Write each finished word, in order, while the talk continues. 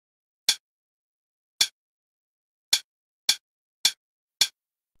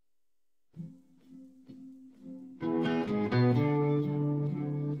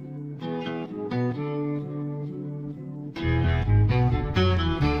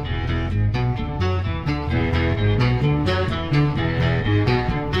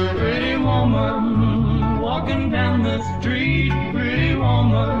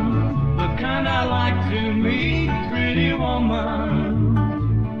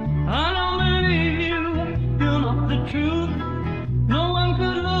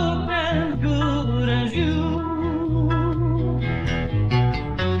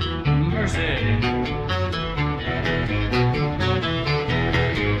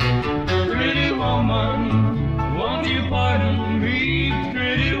Won't you pardon me,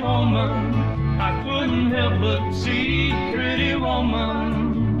 pretty woman? I couldn't help but see, pretty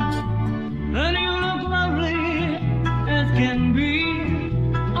woman, that you look lovely as can be.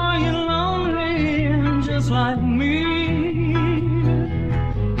 Are you lonely just like me?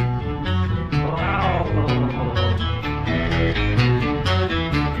 Wow.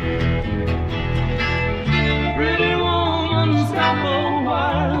 Pretty woman, stop a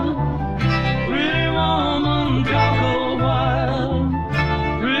while. Pretty woman, talk a while.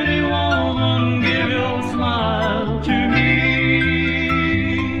 Pretty woman, give your smile to me.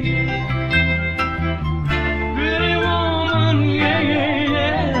 Pretty woman, yeah, yeah,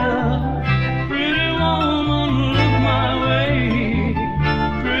 yeah. Pretty woman, look my way.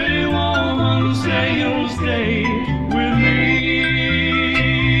 Pretty woman, say you'll stay with me.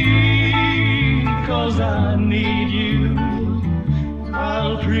 'Cause I need you,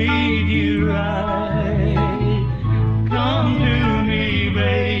 I'll treat you right. Come to me,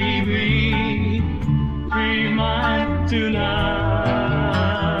 baby, be mine tonight.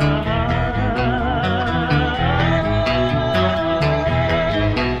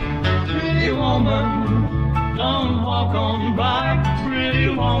 Pretty woman, don't walk on by. Pretty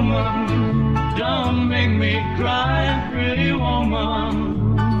woman, don't make me cry. Pretty woman,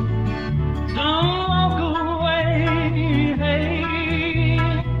 don't walk away. Hey,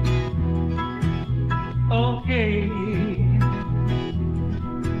 okay,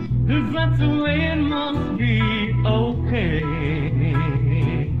 if that's the way it must be, okay.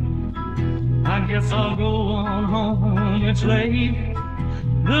 I guess I'll go on home, it's late.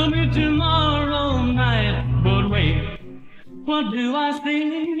 There'll be tomorrow night, but wait, what do I see?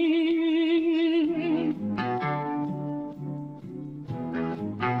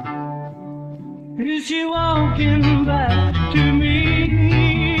 Is she walking back to me?